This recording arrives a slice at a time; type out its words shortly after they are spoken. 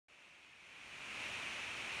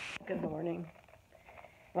Good morning.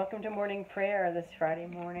 Welcome to morning prayer this Friday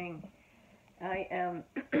morning. I am,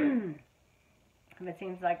 it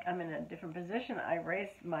seems like I'm in a different position. I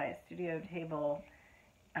raised my studio table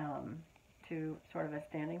to sort of a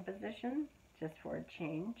standing position just for a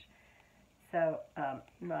change. So,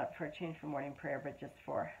 not for a change for morning prayer, but just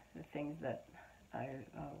for the things that I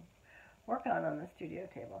work on the studio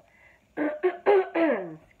table.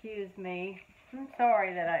 Excuse me. I'm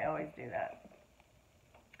sorry that I always do that.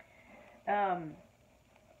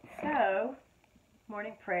 So,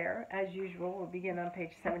 morning prayer, as usual, will begin on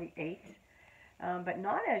page 78. But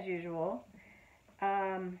not as usual,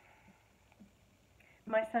 my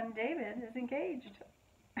son David is engaged.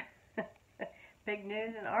 Big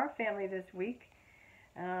news in our family this week.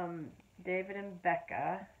 David and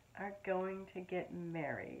Becca are going to get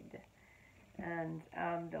married. And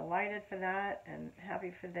I'm delighted for that and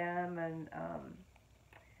happy for them. And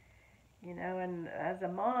and as a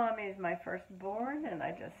mom, he's my firstborn, and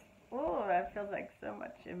I just, that feels like so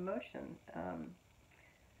much emotion.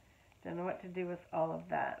 Don't know what to do with all of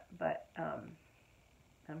that, but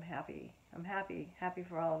I'm happy. I'm happy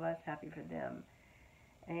for all of us, happy for them.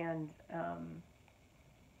 And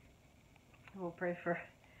we'll pray for,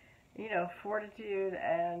 fortitude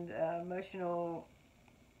and emotional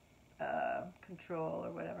control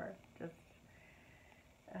or whatever. Just,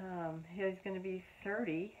 he's going to be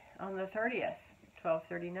 30 on the 30th,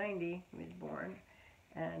 12/30/90, he was born,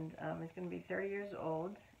 and he's going to be 30 years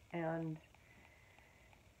old, and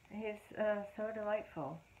he's so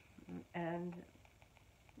delightful, and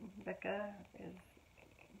Becca is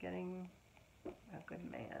getting a good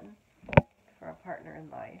man for a partner in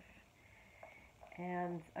life,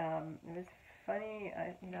 and it was funny,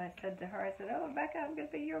 I said to her, I said, "Oh, Becca, I'm going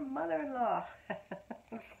to be your mother-in-law."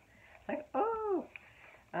 Like, oh!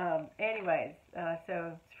 Anyways,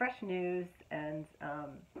 so it's fresh news, and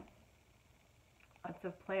lots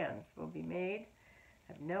of plans will be made.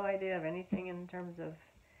 I have no idea of anything in terms of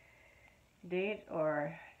date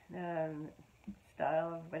or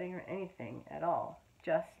style of wedding or anything at all.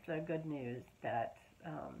 Just the good news that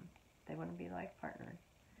they want to be life partners.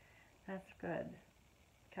 That's good.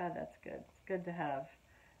 God, that's good. It's good to have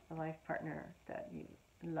a life partner that you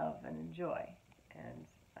love and enjoy. And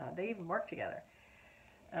they even work together.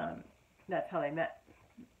 That's how they met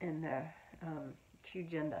in the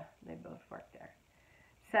Q-Genda. They both worked there.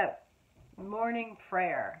 So, morning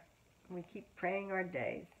prayer. We keep praying our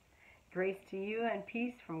days. Grace to you and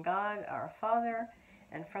peace from God our Father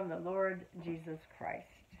and from the Lord Jesus Christ.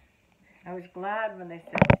 I was glad when they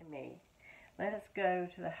said to me, "Let us go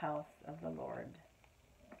to the house of the Lord."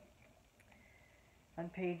 On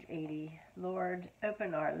page 80, Lord,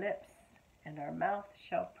 open our lips, and our mouth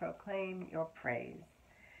shall proclaim your praise.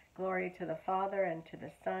 Glory to the Father, and to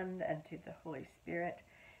the Son, and to the Holy Spirit,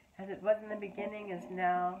 as it was in the beginning, is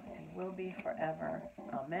now, and will be forever.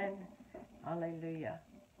 Amen. Alleluia.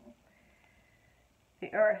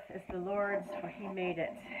 The earth is the Lord's, for he made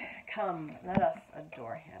it. Come, let us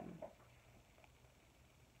adore him.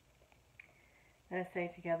 Let us say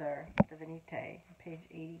together the Venite, page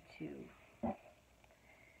 82.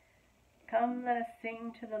 Come, let us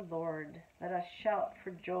sing to the Lord. Let us shout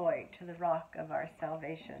for joy to the rock of our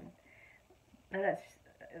salvation. Let us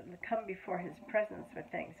come before his presence with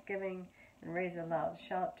thanksgiving and raise a loud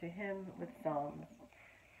shout to him with psalms.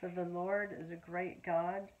 For the Lord is a great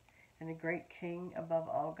God and a great King above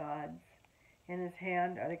all gods. In his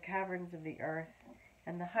hand are the caverns of the earth,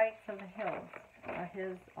 and the heights of the hills are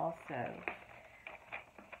his also.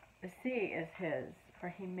 The sea is his, for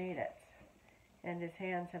he made it, and his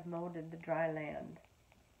hands have molded the dry land.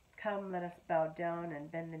 Come, let us bow down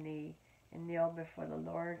and bend the knee, and kneel before the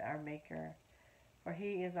Lord our Maker. For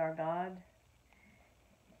he is our God.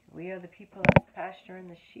 We are the people of his pasture and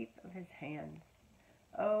the sheep of his hand.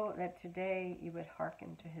 Oh, that today you would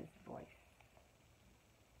hearken to his voice.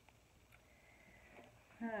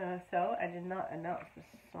 So, I did not announce the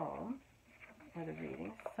psalm or the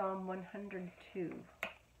reading. Psalm 102.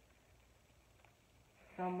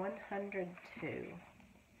 Psalm 102.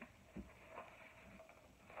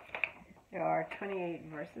 There are 28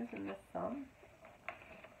 verses in this psalm.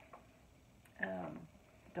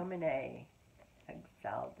 Domine,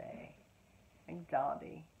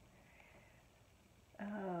 exaldi.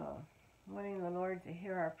 Oh, wanting the Lord to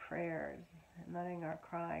hear our prayers and letting our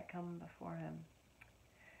cry come before him.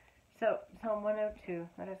 So, Psalm 102,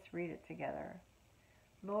 let us read it together.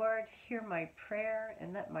 Lord, hear my prayer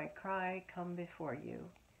and let my cry come before you.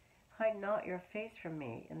 Hide not your face from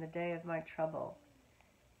me in the day of my trouble.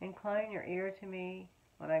 Incline your ear to me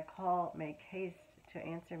when I call, make haste to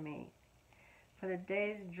answer me. For the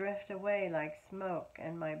days drift away like smoke,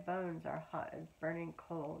 and my bones are hot as burning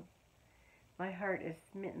coals. My heart is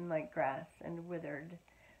smitten like grass and withered,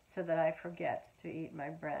 so that I forget to eat my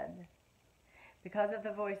bread. Because of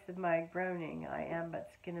the voice of my groaning, I am but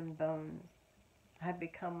skin and bones. I have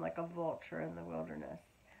become like a vulture in the wilderness,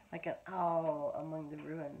 like an owl among the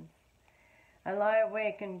ruins. I lie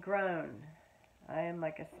awake and groan. I am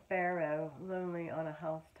like a sparrow, lonely on a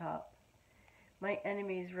housetop. My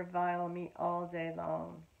enemies revile me all day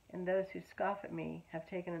long, and those who scoff at me have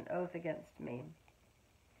taken an oath against me.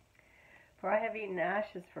 For I have eaten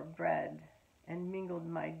ashes for bread, and mingled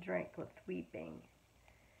my drink with weeping.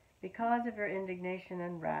 Because of your indignation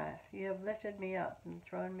and wrath, you have lifted me up and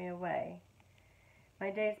thrown me away. My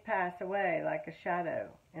days pass away like a shadow,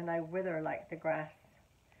 and I wither like the grass.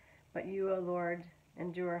 But you, O Lord,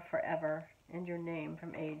 endure forever, and your name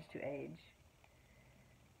from age to age.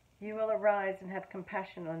 You will arise and have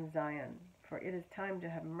compassion on Zion, for it is time to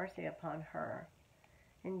have mercy upon her.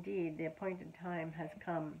 Indeed, the appointed time has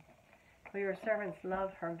come, for your servants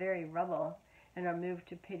love her very rubble, and are moved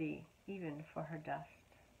to pity, even for her dust.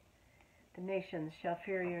 The nations shall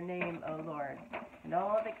fear your name, O Lord, and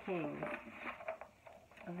all the kings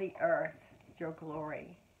of the earth your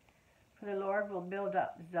glory. For the Lord will build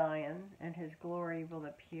up Zion, and his glory will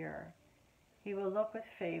appear. He will look with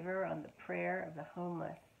favor on the prayer of the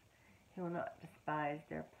homeless. He will not despise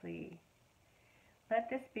their plea. Let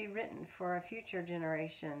this be written for a future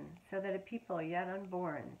generation, so that a people yet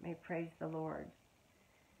unborn may praise the Lord.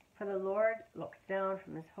 For the Lord looks down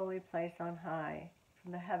from his holy place on high.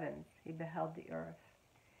 From the heavens he beheld the earth,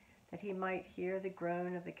 that he might hear the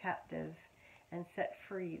groan of the captive and set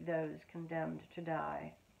free those condemned to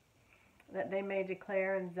die, that they may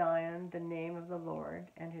declare in Zion the name of the Lord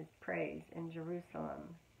and his praise in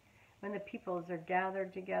Jerusalem, when the peoples are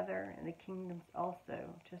gathered together and the kingdoms also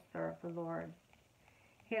to serve the Lord.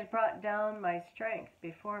 He has brought down my strength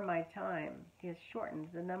before my time. He has shortened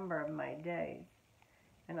the number of my days.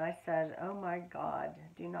 And I said, O my God,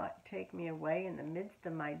 do not take me away in the midst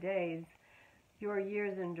of my days. Your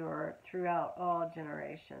years endure throughout all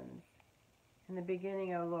generations. In the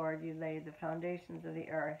beginning, O Lord, you laid the foundations of the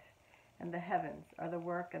earth, and the heavens are the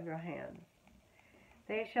work of your hands.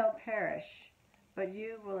 They shall perish, but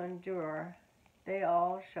you will endure. They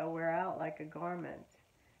all shall wear out like a garment.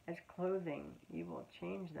 As clothing you will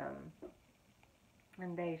change them,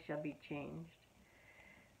 and they shall be changed.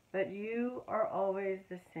 But you are always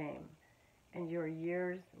the same, and your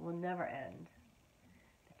years will never end.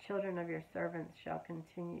 The children of your servants shall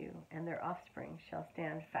continue, and their offspring shall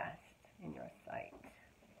stand fast in your sight.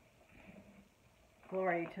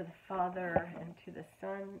 Glory to the Father, and to the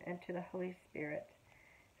Son, and to the Holy Spirit,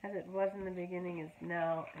 as it was in the beginning, is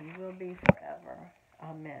now, and will be forever.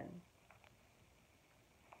 Amen.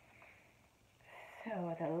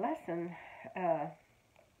 So the lesson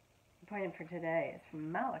appointed for today is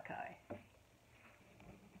from Malachi.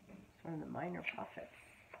 It's one of the minor prophets.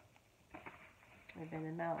 We've been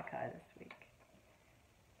in Malachi this week.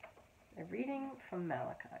 A reading from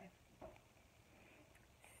Malachi.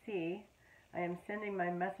 See, I am sending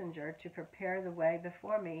my messenger to prepare the way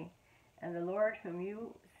before me, and the Lord whom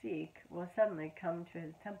you seek will suddenly come to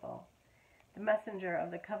his temple. The messenger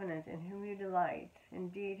of the covenant in whom you delight.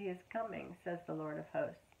 Indeed, he is coming, says the Lord of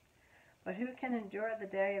hosts. But who can endure the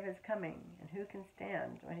day of his coming, and who can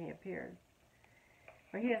stand when he appears?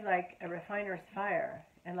 For he is like a refiner's fire,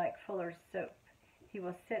 and like fuller's soap. He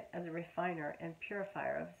will sit as a refiner and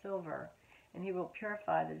purifier of silver, and he will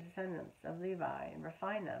purify the descendants of Levi, and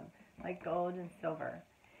refine them like gold and silver.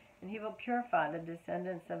 And he will purify the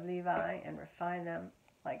descendants of Levi, and refine them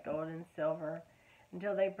like gold and silver,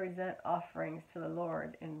 until they present offerings to the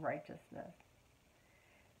Lord in righteousness.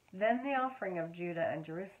 Then the offering of Judah and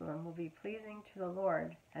Jerusalem will be pleasing to the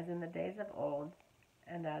Lord, as in the days of old,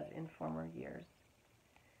 and as in former years.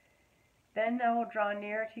 Then I will draw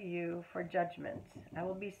near to you for judgment. I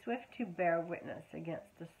will be swift to bear witness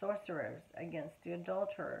against the sorcerers, against the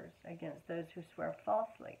adulterers, against those who swear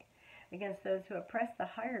falsely, against those who oppress the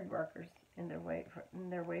hired workers in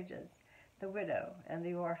their wages, the widow and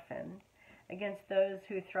the orphan, against those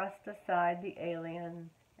who thrust aside the alien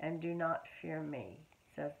and do not fear me,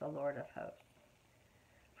 says the Lord of hosts.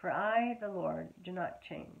 For I, the Lord, do not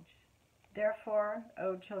change. Therefore,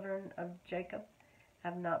 O children of Jacob,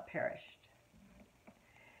 have not perished.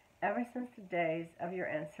 Ever since the days of your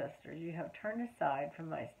ancestors, you have turned aside from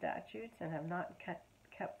my statutes and have not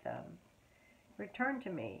kept them. Return to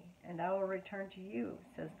me, and I will return to you,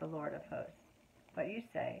 says the Lord of hosts. But you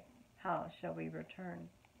say, how shall we return?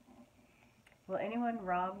 Will anyone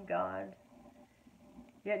rob God?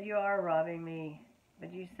 Yet you are robbing me.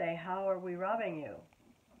 But you say, how are we robbing you?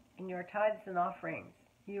 In your tithes and offerings,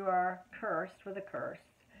 you are cursed with a curse,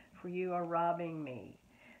 for you are robbing me,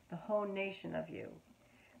 the whole nation of you.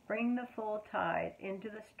 Bring the full tithe into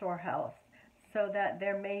the storehouse, so that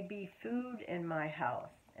there may be food in my house,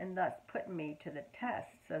 and thus put me to the test,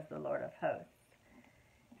 says the Lord of hosts.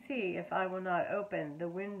 See if I will not open the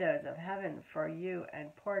windows of heaven for you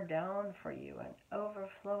and pour down for you an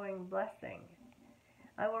overflowing blessing.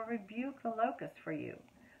 I will rebuke the locust for you,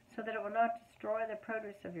 so that it will not destroy the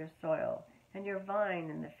produce of your soil, and your vine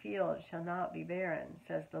in the field shall not be barren,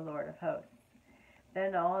 says the Lord of hosts.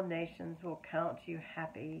 Then all nations will count you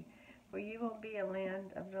happy, for you will be a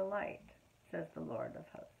land of delight, says the Lord of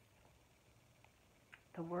hosts.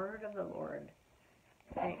 The word of the Lord.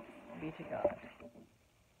 Thanks be to God.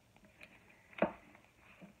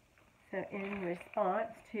 So in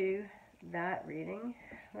response to that reading,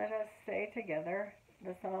 let us say together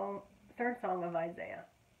the third song of Isaiah.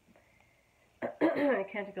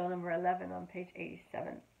 Canticle number 11 on page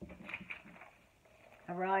 87.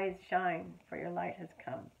 Arise, shine, for your light has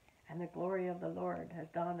come, and the glory of the Lord has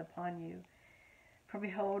dawned upon you. For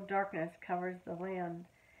behold, darkness covers the land,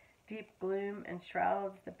 deep gloom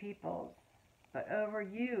enshrouds the peoples. But over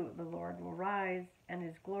you the Lord will rise, and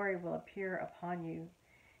his glory will appear upon you.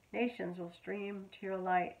 Nations will stream to your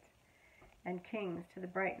light, and kings to the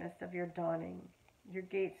brightness of your dawning. Your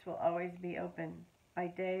gates will always be open, by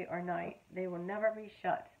day or night. They will never be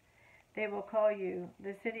shut. They will call you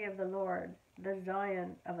the city of the Lord, the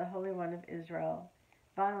Zion of the Holy One of Israel.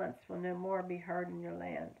 Violence will no more be heard in your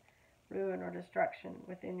land, ruin or destruction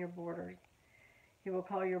within your borders. He will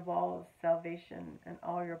call your walls salvation, and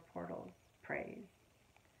all your portals praise.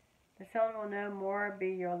 The sun will no more be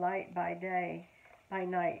your light by day. By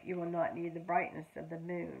night you will not need the brightness of the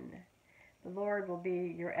moon. The Lord will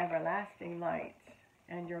be your everlasting light,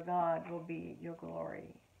 and your God will be your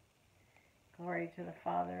glory. Glory to the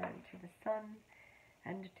Father, and to the Son,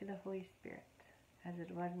 and to the Holy Spirit, as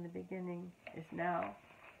it was in the beginning, is now,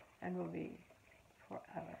 and will be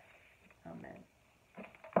forever. Amen.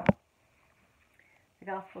 The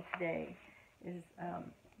Gospel today is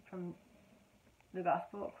from the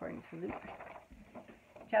Gospel according to Luke,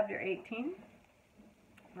 chapter 18,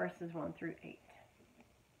 verses 1 through 8.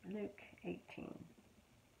 Luke 18.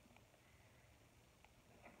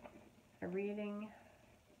 A reading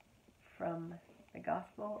from the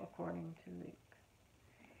Gospel according to Luke.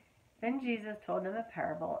 Then Jesus told them a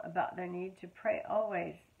parable about their need to pray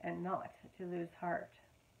always and not to lose heart.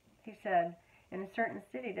 He said, in a certain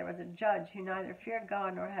city there was a judge who neither feared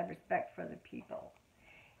God nor had respect for the people.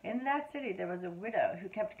 In that city there was a widow who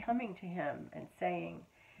kept coming to him and saying,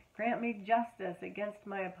 grant me justice against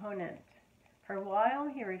my opponent. For a while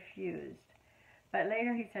he refused, but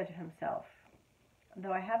later he said to himself,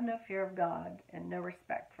 though I have no fear of God and no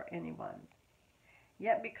respect for anyone,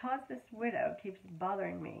 yet because this widow keeps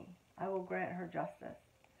bothering me, I will grant her justice,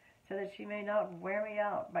 so that she may not wear me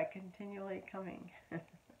out by continually coming.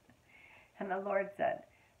 And the Lord said,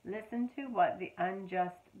 listen to what the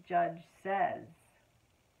unjust judge says.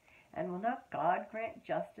 And will not God grant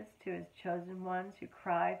justice to his chosen ones who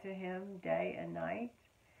cry to him day and night?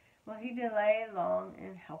 Will he delay long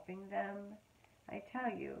in helping them? I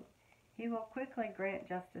tell you, he will quickly grant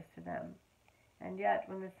justice to them. And yet,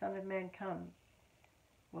 when the Son of Man comes,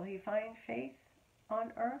 will he find faith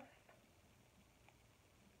on earth?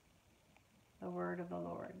 The word of the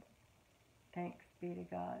Lord. Thanks be to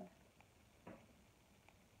God.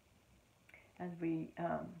 As we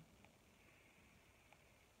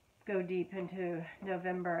go deep into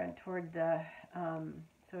November and toward the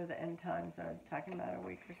sort of the end times I was talking about a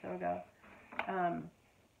week or so ago,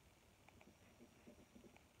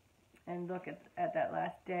 and look at that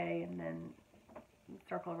last day and then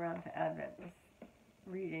circle around to Advent. This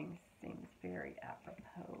reading seems very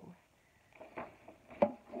apropos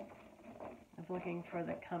of looking for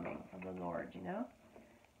the coming of the Lord,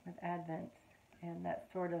 with Advent and that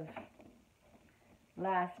sort of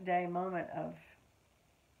last day moment of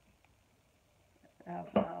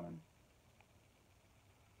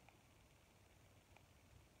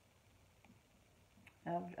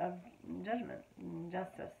judgment and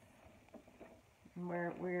justice. And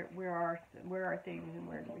where are things and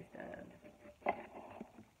where do we stand?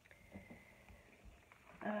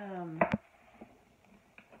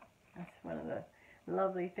 That's one of the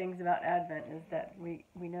lovely things about Advent is that we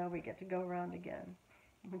know we get to go around again.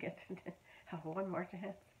 We get to have one more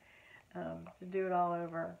chance to do it all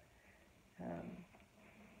over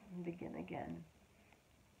and begin again.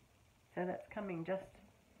 So that's coming just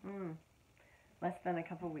less than a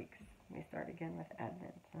couple weeks. We start again with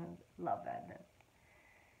Advent. I love Advent.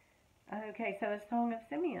 Okay, so a Song of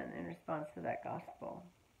Simeon in response to that gospel,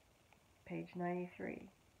 page 93.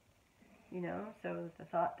 You know, so the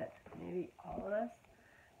thought that maybe all of us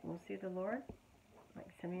will see the Lord, like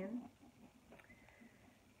Simeon.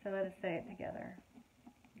 So let us say it together.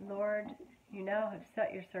 Lord, you now have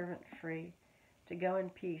set your servant free to go in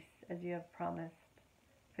peace as you have promised.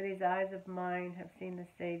 For these eyes of mine have seen the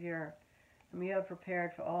Savior, whom you have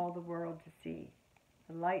prepared for all the world to see,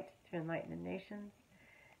 the light to enlighten the nations,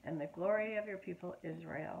 and the glory of your people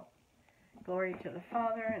Israel. Glory to the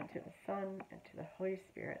Father, and to the Son, and to the Holy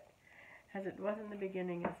Spirit, as it was in the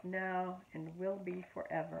beginning, is now, and will be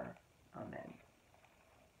forever. Amen.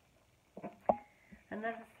 And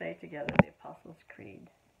let us say together the Apostles' Creed.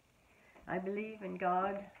 I believe in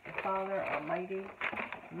God, the Father Almighty,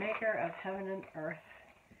 maker of heaven and earth.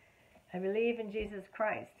 I believe in Jesus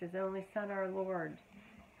Christ, his only Son, our Lord,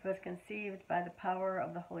 who was conceived by the power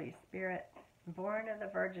of the Holy Spirit, born of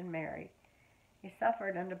the Virgin Mary. He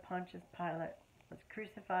suffered under Pontius Pilate, was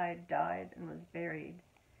crucified, died, and was buried.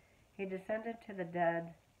 He descended to the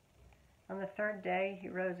dead. On the third day he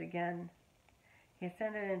rose again. He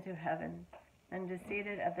ascended into heaven, and is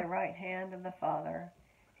seated at the right hand of the Father.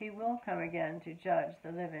 He will come again to judge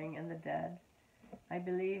the living and the dead. I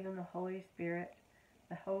believe in the Holy Spirit,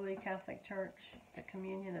 the Holy Catholic Church, the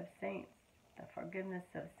communion of saints, the forgiveness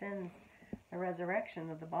of sins, the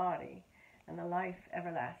resurrection of the body, and the life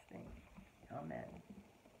everlasting. Amen.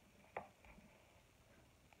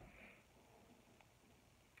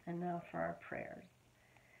 And now for our prayers.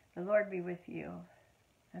 The Lord be with you,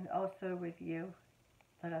 and also with you.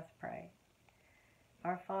 Let us pray.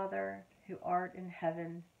 Our Father, who art in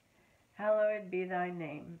heaven, hallowed be thy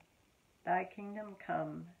name. Thy kingdom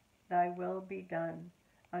come, thy will be done,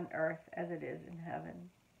 on earth as it is in heaven.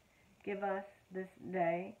 Give us this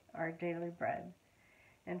day our daily bread,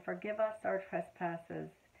 and forgive us our trespasses,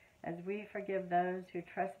 as we forgive those who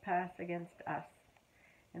trespass against us.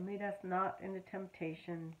 And lead us not into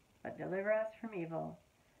temptation, but deliver us from evil.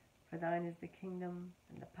 For thine is the kingdom,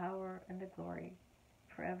 and the power, and the glory,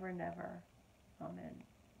 forever and ever. Amen.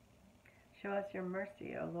 Show us your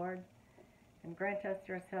mercy, O Lord, and grant us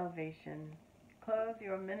your salvation. Clothe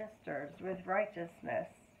your ministers with righteousness.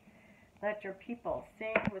 Let your people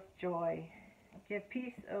sing with joy. Give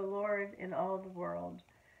peace, O Lord, in all the world,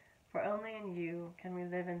 for only in you can we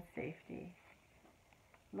live in safety.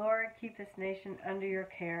 Lord, keep this nation under your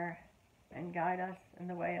care, and guide us in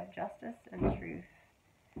the way of justice and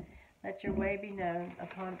truth. Let your way be known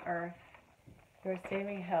upon earth, your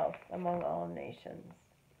saving health among all nations.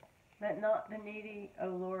 Let not the needy, O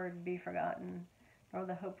Lord, be forgotten, nor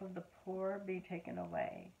the hope of the poor be taken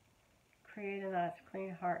away. Create in us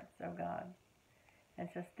clean hearts, O God, and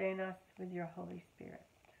sustain us with your Holy Spirit.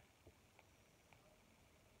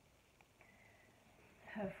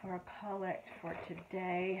 So for a collect for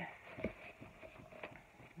today,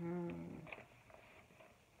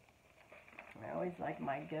 I always like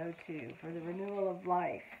my go-to for the renewal of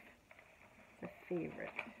life. It's a favorite.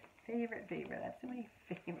 I have so many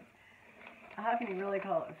favorites. How can you really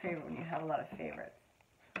call it a favorite when you have a lot of favorites?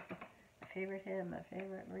 A favorite hymn, a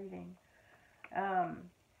favorite reading.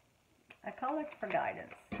 A collect for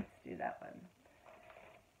guidance. Let's do that one.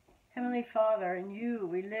 Heavenly Father, in you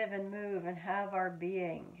we live and move and have our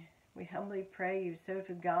being. We humbly pray you so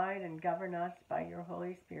to guide and govern us by your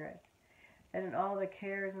Holy Spirit, that in all the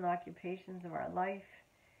cares and occupations of our life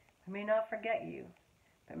we may not forget you,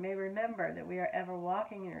 but may remember that we are ever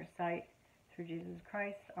walking in your sight through Jesus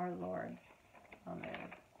Christ our Lord. Amen.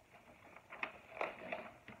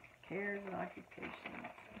 Cares and occupations.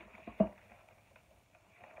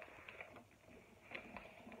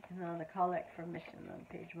 And now the collect for mission on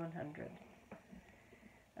page 100.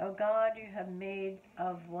 O God, you have made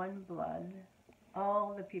of one blood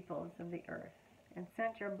all the peoples of the earth, and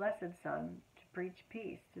sent your blessed Son to preach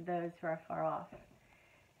peace to those who are far off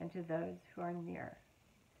and to those who are near.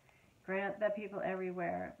 Grant that people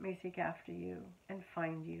everywhere may seek after you and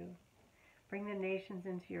find you. Bring the nations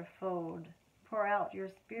into your fold. Pour out your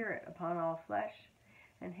Spirit upon all flesh,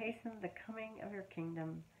 and hasten the coming of your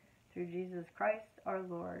kingdom through Jesus Christ our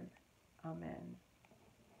Lord. Amen.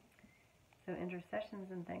 So intercessions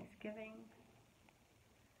and thanksgiving.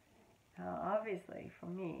 Obviously, for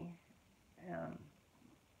me,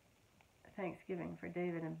 thanksgiving for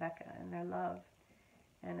David and Becca and their love,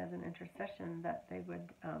 and as an intercession that they would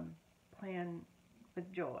plan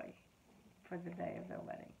with joy for the day of their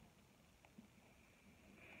wedding.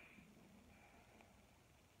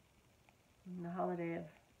 And the holiday of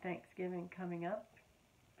Thanksgiving coming up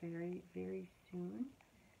very, very soon.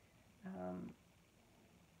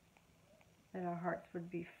 That our hearts would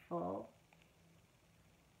be full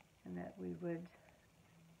and that we would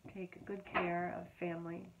take good care of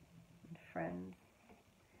family and friends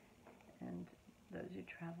and those who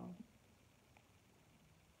travel.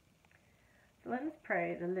 So let us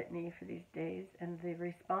pray the litany for these days, and the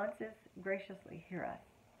responses graciously hear us.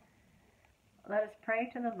 Let us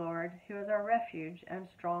pray to the Lord, who is our refuge and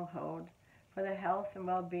stronghold, for the health and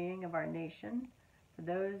well-being of our nation, for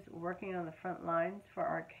those working on the front lines for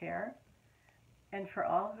our care, and for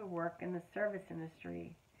all who work in the service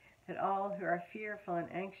industry, that all who are fearful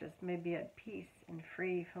and anxious may be at peace and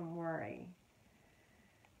free from worry.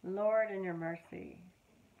 Lord, in your mercy,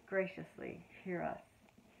 graciously hear us.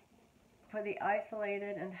 For the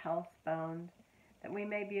isolated and housebound, that we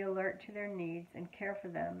may be alert to their needs and care for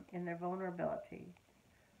them in their vulnerability.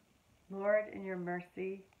 Lord, in your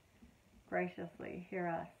mercy, graciously hear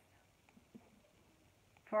us.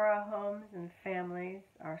 For our homes and families,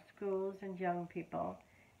 our schools and young people,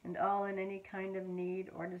 and all in any kind of need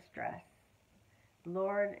or distress.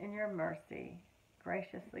 Lord, in your mercy,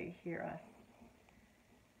 graciously hear us.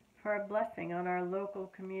 For a blessing on our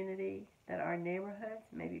local community, that our neighborhoods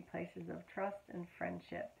may be places of trust and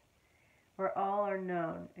friendship, where all are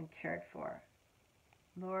known and cared for.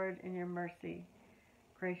 Lord, in your mercy,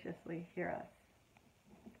 graciously hear us.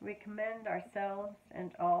 We commend ourselves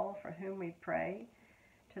and all for whom we pray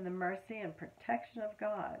to the mercy and protection of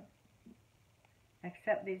God.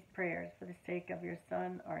 Accept these prayers for the sake of your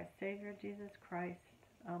Son, our Savior, Jesus Christ.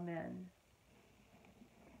 Amen.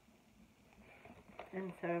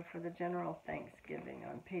 And so for the general thanksgiving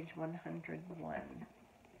on page 101.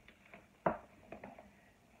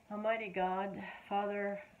 Almighty God,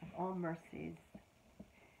 Father of all mercies,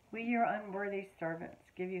 we, your unworthy servants,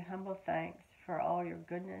 give you humble thanks for all your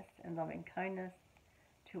goodness and loving kindness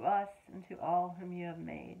to us and to all whom you have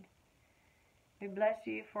made. We bless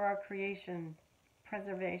you for our creation,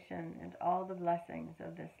 preservation, and all the blessings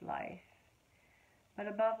of this life, but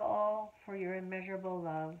above all for your immeasurable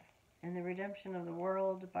love and the redemption of the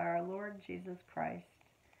world by our Lord Jesus Christ,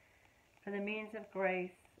 for the means of grace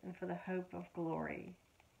and for the hope of glory.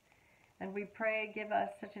 And we pray, give us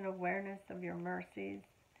such an awareness of your mercies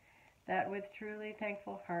that with truly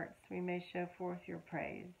thankful hearts we may show forth your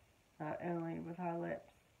praise, not only with our lips,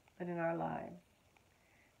 but in our lives,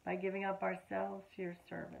 by giving up ourselves to your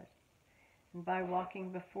service, and by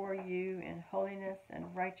walking before you in holiness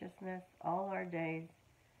and righteousness all our days,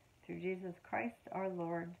 through Jesus Christ our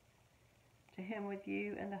Lord, to him with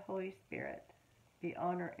you and the Holy Spirit be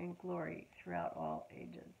honor and glory throughout all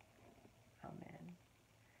ages. Amen.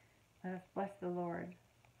 Let us bless the Lord.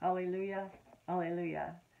 Alleluia,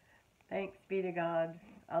 alleluia. Thanks be to God.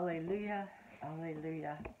 Alleluia,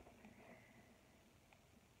 alleluia.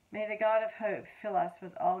 May the God of hope fill us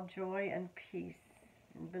with all joy and peace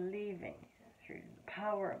in believing through the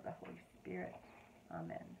power of the Holy Spirit.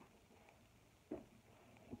 Amen.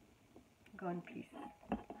 Go in peace.